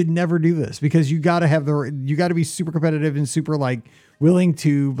 but you should never do this because you got to be super competitive and super like willing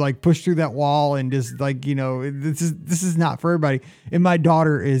to like push through that wall and just like, this is not for everybody. And my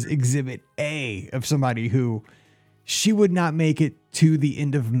daughter is exhibit A of somebody who she would not make it to the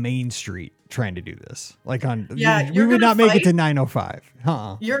end of Main Street trying to do this. Like we would not make it to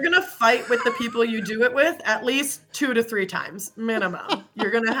 905. You're going to fight with the people you do it with at least 2 to 3 times minimum.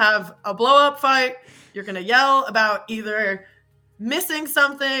 You're going to have a blow up fight. You're going to yell about either missing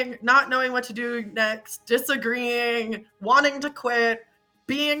something, not knowing what to do next, disagreeing, wanting to quit,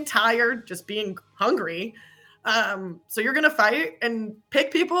 being tired, just being hungry. So you're going to fight and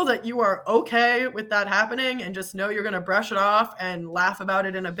pick people that you are okay with that happening and just know you're going to brush it off and laugh about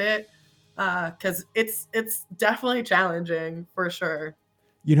it in a bit. Cause it's definitely challenging for sure.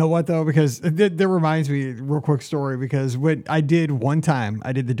 You know what though? Because that reminds me, real quick story, because when I did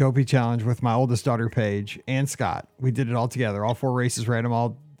the Dopey Challenge with my oldest daughter, Paige, and Scott. We did it all together. All 4 races, ran them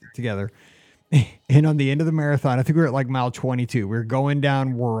all together. And on the end of the marathon, I think we were at like mile 22. We were going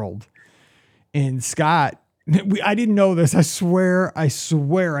down World. And Scott, I didn't know this. I swear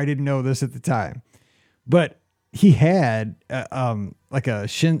I didn't know this at the time. But he had like a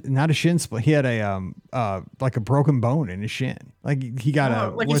shin, not a shin split. He had like a broken bone in his shin. Like he got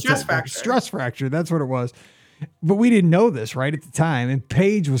a stress fracture. Stress fracture. That's what it was. But we didn't know this right at the time. And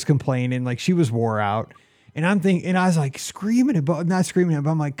Paige was complaining like she was wore out. And I'm thinking, and I was like not screaming,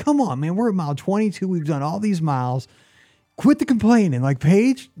 but I'm like, come on, man, we're at mile 22. We've done all these miles. Quit the complaining. Like,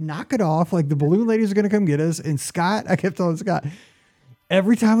 Paige, knock it off. Like the balloon ladies are going to come get us. And Scott, I kept telling Scott,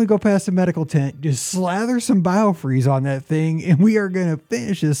 every time we go past the medical tent, just slather some biofreeze on that thing and we are going to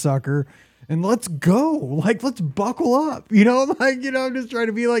finish this sucker and let's go. Like, let's buckle up, I'm just trying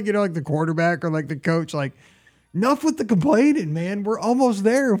to be like, like the quarterback or like the coach, like enough with the complaining, man. We're almost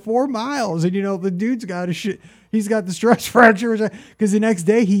there, 4 miles. And the dude's got he's got the stress fracture because the next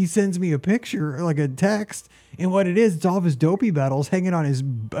day he sends me a picture, like a text. And what it is, it's all of his dopey medals hanging on his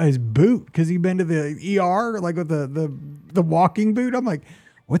boot because he'd been to the ER, like with the walking boot. I'm like,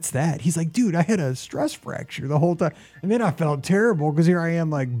 what's that? He's like, dude, I had a stress fracture the whole time. And then I felt terrible because here I am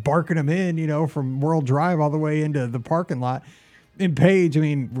like barking him in, you know, from World Drive all the way into the parking lot. And Paige, I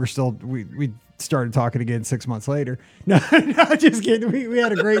mean, we started talking again 6 months later. No, just kidding. We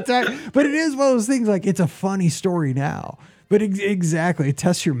had a great time. But it is one of those things, like, it's a funny story now. But exactly, it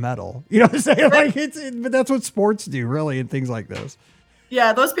tests your mettle. You know what I'm saying? Like, but that's what sports do, really, and things like this.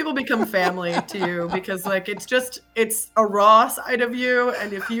 Yeah, those people become family to you because, like, it's a raw side of you.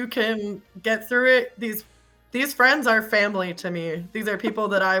 And if you can get through it, these friends are family to me. These are people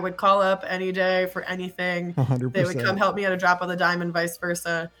that I would call up any day for anything. 100%. They would come help me at a drop of the dime and vice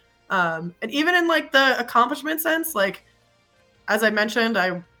versa. And even in like the accomplishment sense, like, as I mentioned,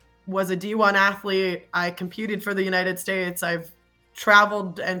 I was a D1 athlete. I competed for the United States. I've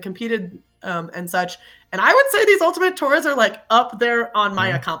traveled and competed and such. And I would say these ultimate tours are like up there on my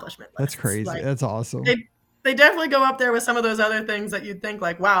accomplishment list. That's crazy. Like, that's awesome. They definitely go up there with some of those other things that you'd think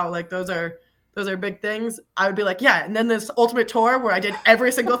like, wow, like those are big things. I would be like, yeah. And then this ultimate tour where I did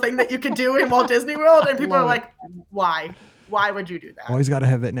every single thing that you could do in Walt Disney World. And people are like, why? Why would you do that? Always got to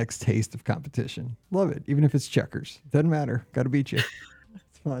have that next taste of competition. Love it. Even if it's checkers. Doesn't matter. Got to beat you.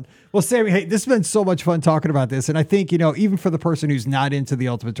 It's fun. Well, Sammy, hey, this has been so much fun talking about this. And I think, you know, even for the person who's not into the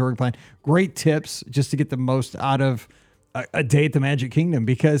Ultimate Touring Plan, great tips just to get the most out of a day at the Magic Kingdom,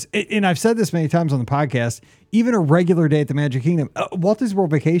 because and I've said this many times on the podcast, even a regular day at the Magic Kingdom, Walt Disney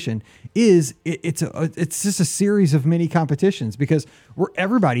World Vacation it's just a series of mini competitions, because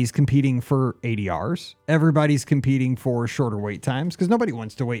everybody's competing for ADRs. Everybody's competing for shorter wait times, because nobody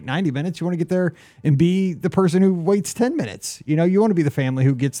wants to wait 90 minutes. You want to get there and be the person who waits 10 minutes. You know, you want to be the family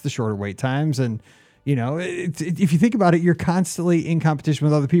who gets the shorter wait times. And, you know, if you think about it, you're constantly in competition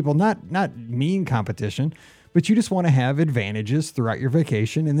with other people, not mean competition, but you just want to have advantages throughout your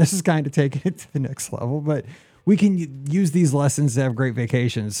vacation. And this is kind of taking it to the next level, but we can use these lessons to have great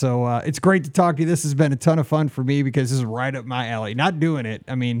vacations. So it's great to talk to you. This has been a ton of fun for me because this is right up my alley. Not doing it.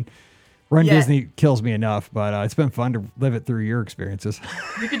 I mean, Run Disney kills me enough, but it's been fun to live it through your experiences.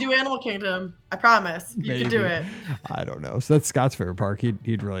 You could do Animal Kingdom. I promise. You can do it. I don't know. So that's Scott's favorite park.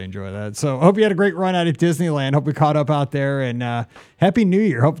 He'd really enjoy that. So I hope you had a great run out at Disneyland. Hope we caught up out there, and Happy New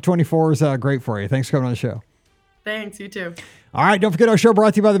Year. Hope 24 is great for you. Thanks for coming on the show. Thanks, you too. All right, don't forget our show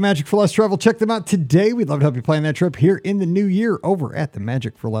brought to you by the Magic for Less Travel. Check them out today. We'd love to help you plan that trip here in the new year over at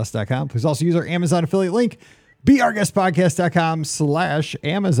themagicforless.com. Please also use our Amazon affiliate link,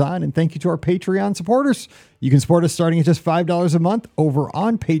 beourguestpodcast.com/Amazon. And thank you to our Patreon supporters. You can support us starting at just $5 a month over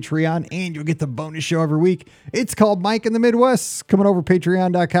on Patreon, and you'll get the bonus show every week. It's called Mike in the Midwest. Coming over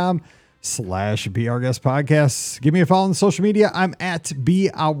patreon.com/beourguestpodcast. Give me a follow on social media. I'm at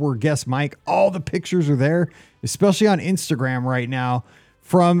beourguestmike. All the pictures are there, especially on Instagram right now,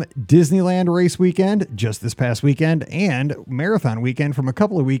 from Disneyland race weekend, just this past weekend, and marathon weekend from a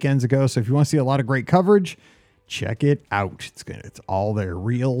couple of weekends ago. So if you want to see a lot of great coverage, check it out. It's all there,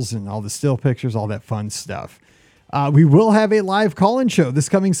 reels and all the still pictures, all that fun stuff. We will have a live call-in show this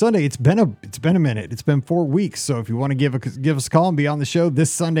coming Sunday. It's been a minute. It's been 4 weeks. So if you want to give us a call and be on the show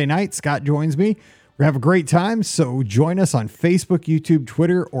this Sunday night, Scott joins me. We're have a great time. So join us on Facebook, YouTube,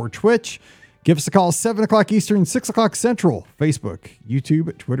 Twitter, or Twitch. Give us a call 7 o'clock Eastern, 6 o'clock Central. Facebook,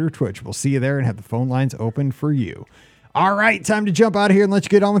 YouTube, Twitter, Twitch. We'll see you there and have the phone lines open for you. All right, time to jump out of here and let you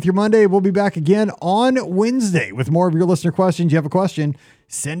get on with your Monday. We'll be back again on Wednesday with more of your listener questions. You have a question,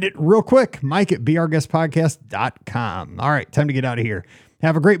 send it real quick. Mike at beourguestpodcast.com. All right, time to get out of here.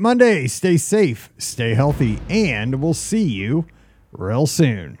 Have a great Monday. Stay safe, stay healthy, and we'll see you real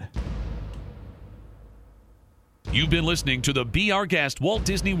soon. You've been listening to the Be Our Guest Walt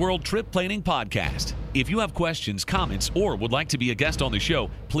Disney World Trip Planning Podcast. If you have questions, comments, or would like to be a guest on the show,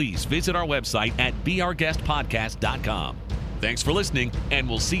 please visit our website at beourguestpodcast.com. Thanks for listening, and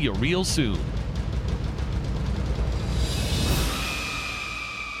we'll see you real soon.